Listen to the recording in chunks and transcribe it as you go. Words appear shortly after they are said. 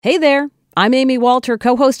Hey there, I'm Amy Walter,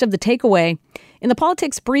 co-host of The Takeaway. In the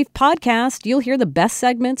Politics Brief podcast, you'll hear the best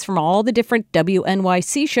segments from all the different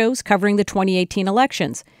WNYC shows covering the 2018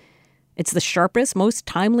 elections. It's the sharpest, most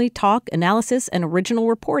timely talk, analysis, and original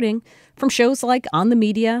reporting from shows like On the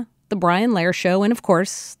Media, The Brian Lehrer Show, and of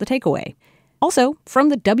course, The Takeaway. Also, from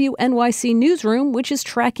the WNYC newsroom, which is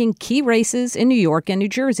tracking key races in New York and New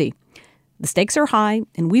Jersey. The stakes are high,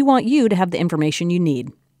 and we want you to have the information you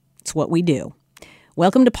need. It's what we do.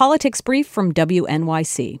 Welcome to Politics Brief from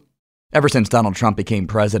WNYC. Ever since Donald Trump became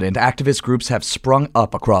president, activist groups have sprung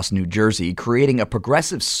up across New Jersey, creating a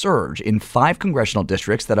progressive surge in 5 congressional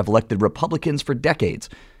districts that have elected Republicans for decades.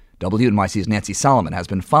 WNYC's Nancy Solomon has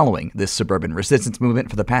been following this suburban resistance movement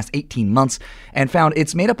for the past 18 months and found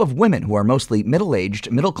it's made up of women who are mostly middle-aged,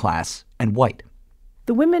 middle-class, and white.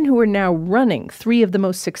 The women who are now running 3 of the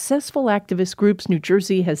most successful activist groups New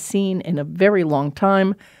Jersey has seen in a very long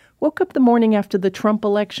time woke up the morning after the Trump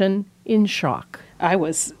election in shock. I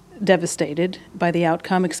was devastated by the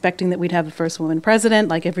outcome, expecting that we'd have a first woman president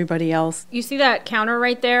like everybody else. You see that counter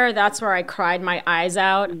right there? That's where I cried my eyes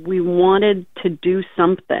out. We wanted to do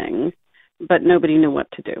something, but nobody knew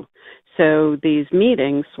what to do. So these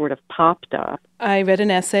meetings sort of popped up. I read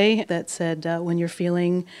an essay that said when you're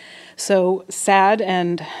feeling so sad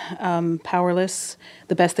and powerless,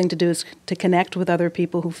 the best thing to do is to connect with other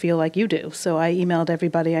people who feel like you do. So I emailed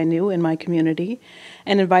everybody I knew in my community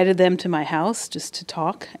and invited them to my house just to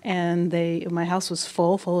talk. And my house was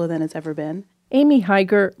fuller than it's ever been. Amy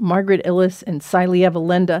Heiger, Margaret Illes, and Siley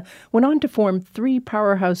Evelenda went on to form 3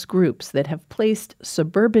 powerhouse groups that have placed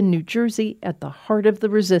suburban New Jersey at the heart of the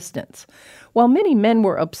resistance. While many men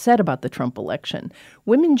were upset about the Trump election,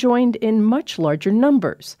 women joined in much larger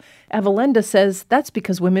numbers. Evelenda says that's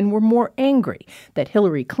because women were more angry that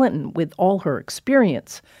Hillary Clinton, with all her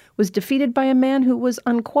experience, was defeated by a man who was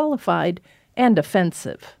unqualified and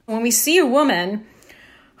offensive. When we see a woman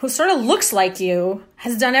who sort of looks like you,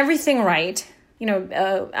 has done everything right. You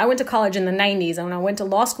know, I went to college in the 90s, and I went to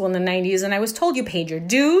law school in the 90s, and I was told you paid your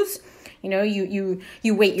dues. You know, you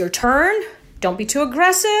wait your turn. Don't be too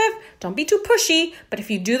aggressive. Don't be too pushy. But if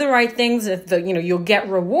you do the right things, you'll get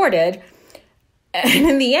rewarded. And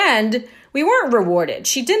in the end, we weren't rewarded.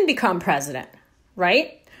 She didn't become president,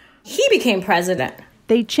 right? He became president.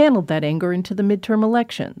 They channeled that anger into the midterm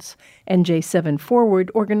elections. NJ7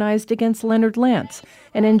 Forward organized against Leonard Lance,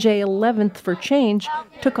 and NJ 11th for Change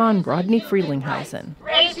took on Rodney Frelinghuysen.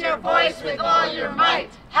 Raise your voice with all your might.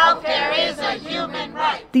 Healthcare is a human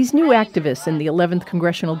right. These new activists in the 11th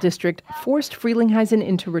Congressional District forced Frelinghuysen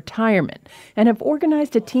into retirement and have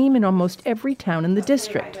organized a team in almost every town in the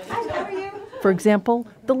district. For example,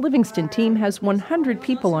 the Livingston team has 100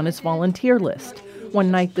 people on its volunteer list. One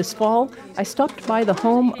night this fall, I stopped by the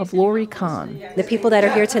home of Lori Kahn. The people that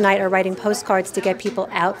are here tonight are writing postcards to get people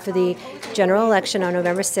out for the general election on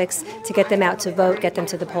November 6th, to get them out to vote, get them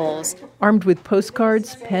to the polls. Armed with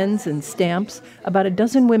postcards, pens, and stamps, about a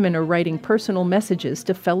dozen women are writing personal messages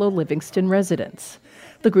to fellow Livingston residents.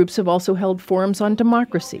 The groups have also held forums on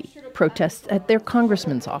democracy, protests at their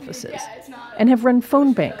congressmen's offices, and have run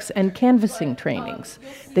phone banks and canvassing trainings.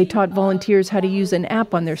 They taught volunteers how to use an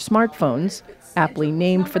app on their smartphones, aptly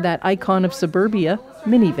named for that icon of suburbia,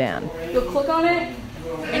 Minivan. You'll click on it,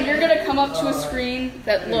 and you're going to come up to a screen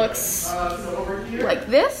that looks like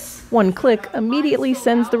this. One click immediately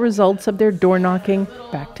sends the results of their door knocking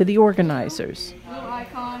back to the organizers.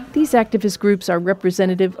 These activist groups are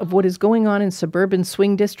representative of what is going on in suburban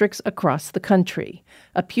swing districts across the country.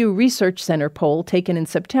 A Pew Research Center poll taken in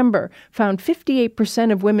September found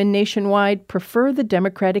 58% of women nationwide prefer the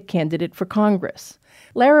Democratic candidate for Congress.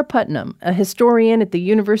 Lara Putnam, a historian at the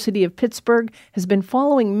University of Pittsburgh, has been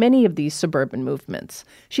following many of these suburban movements.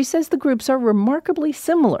 She says the groups are remarkably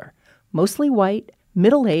similar, mostly white,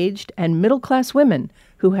 middle-aged, and middle-class women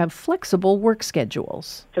who have flexible work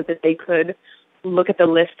schedules. So that they could look at the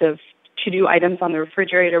list of to-do items on the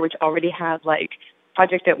refrigerator, which already had like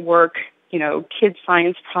project at work, kids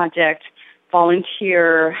science project,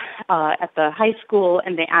 volunteer at the high school,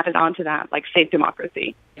 and they added on to that, like Save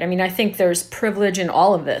Democracy. I mean, I think there's privilege in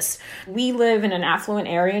all of this. We live in an affluent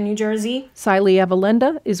area in New Jersey. Siley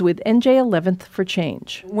Evelenda is with NJ 11th for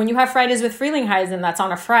Change. When you have Fridays with Frelinghuysen, that's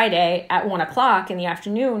on a Friday at 1 o'clock in the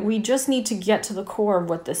afternoon. We just need to get to the core of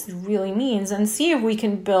what this really means and see if we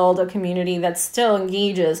can build a community that still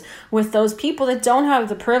engages with those people that don't have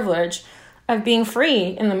the privilege of being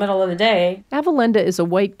free in the middle of the day. Evelenda is a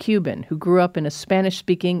white Cuban who grew up in a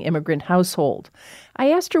Spanish-speaking immigrant household.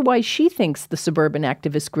 I asked her why she thinks the suburban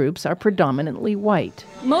activist groups are predominantly white.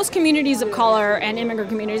 Most communities of color and immigrant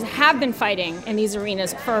communities have been fighting in these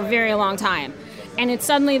arenas for a very long time. And it's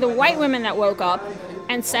suddenly the white women that woke up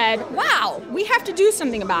and said, wow, we have to do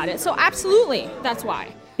something about it. So absolutely, that's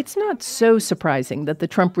why. It's not so surprising that the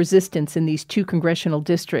Trump resistance in these 2 congressional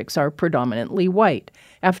districts are predominantly white.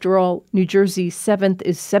 After all, New Jersey's 7th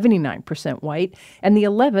is 79% white, and the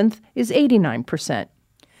 11th is 89%.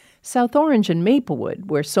 South Orange and Maplewood,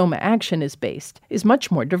 where Soma Action is based, is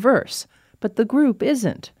much more diverse. But the group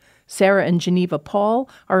isn't. Sarah and Geneva Paul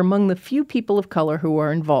are among the few people of color who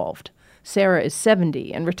are involved. Sarah is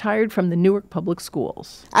 70 and retired from the Newark Public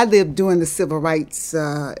Schools. I lived during the civil rights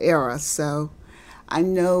era, so I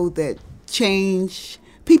know that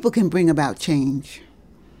people can bring about change.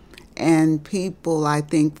 And people, I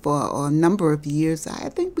think, for a number of years, I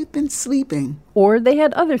think we've been sleeping. Or they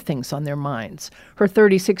had other things on their minds. Her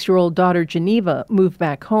 36-year-old daughter, Geneva, moved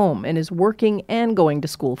back home and is working and going to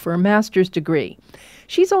school for a master's degree.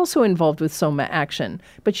 She's also involved with Soma Action,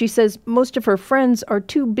 but she says most of her friends are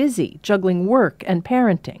too busy juggling work and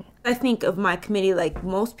parenting. I think of my committee like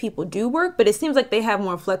most people do work, but it seems like they have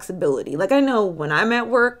more flexibility. Like I know when I'm at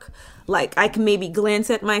work, like I can maybe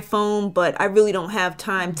glance at my phone, but I really don't have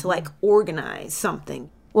time to like organize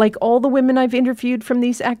something. Like all the women I've interviewed from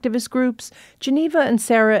these activist groups, Geneva and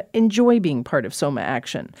Sarah enjoy being part of Soma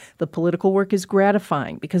Action. The political work is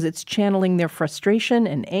gratifying because it's channeling their frustration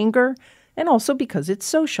and anger, and also because it's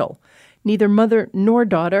social. Neither mother nor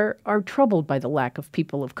daughter are troubled by the lack of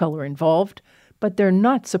people of color involved. But they're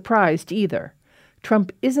not surprised either.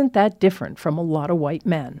 Trump isn't that different from a lot of white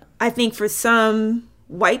men. I think for some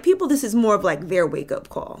white people, this is more of like their wake-up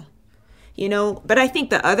call, you know? But I think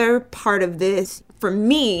the other part of this, for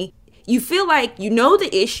me, you feel like you know the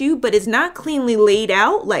issue, but it's not cleanly laid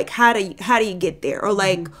out. Like, how do you get there? Or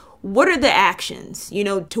like, what are the actions, you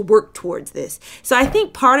know, to work towards this? So I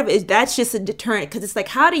think part of it is that's just a deterrent, because it's like,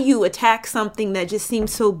 how do you attack something that just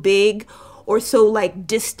seems so big or so like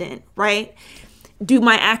distant, right? Do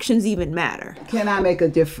my actions even matter? Can I make a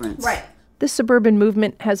difference? Right. This suburban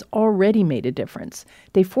movement has already made a difference.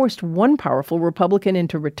 They forced one powerful Republican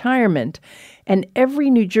into retirement, and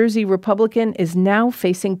every New Jersey Republican is now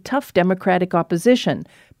facing tough Democratic opposition,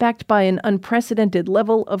 backed by an unprecedented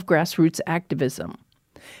level of grassroots activism.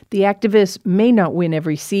 The activists may not win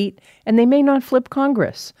every seat, and they may not flip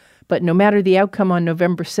Congress. But no matter the outcome on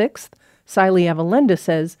November 6th, Siley Avalenda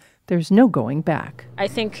says there's no going back. I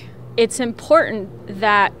think it's important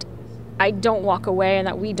that I don't walk away and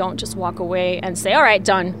that we don't just walk away and say, all right,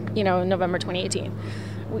 done, you know, November 2018.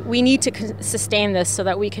 We need to sustain this so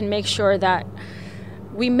that we can make sure that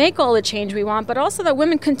we make all the change we want, but also that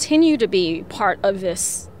women continue to be part of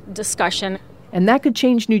this discussion. And that could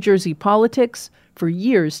change New Jersey politics for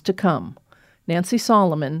years to come. Nancy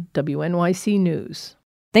Solomon, WNYC News.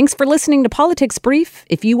 Thanks for listening to Politics Brief.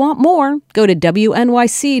 If you want more, go to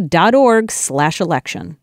wnyc.org/election.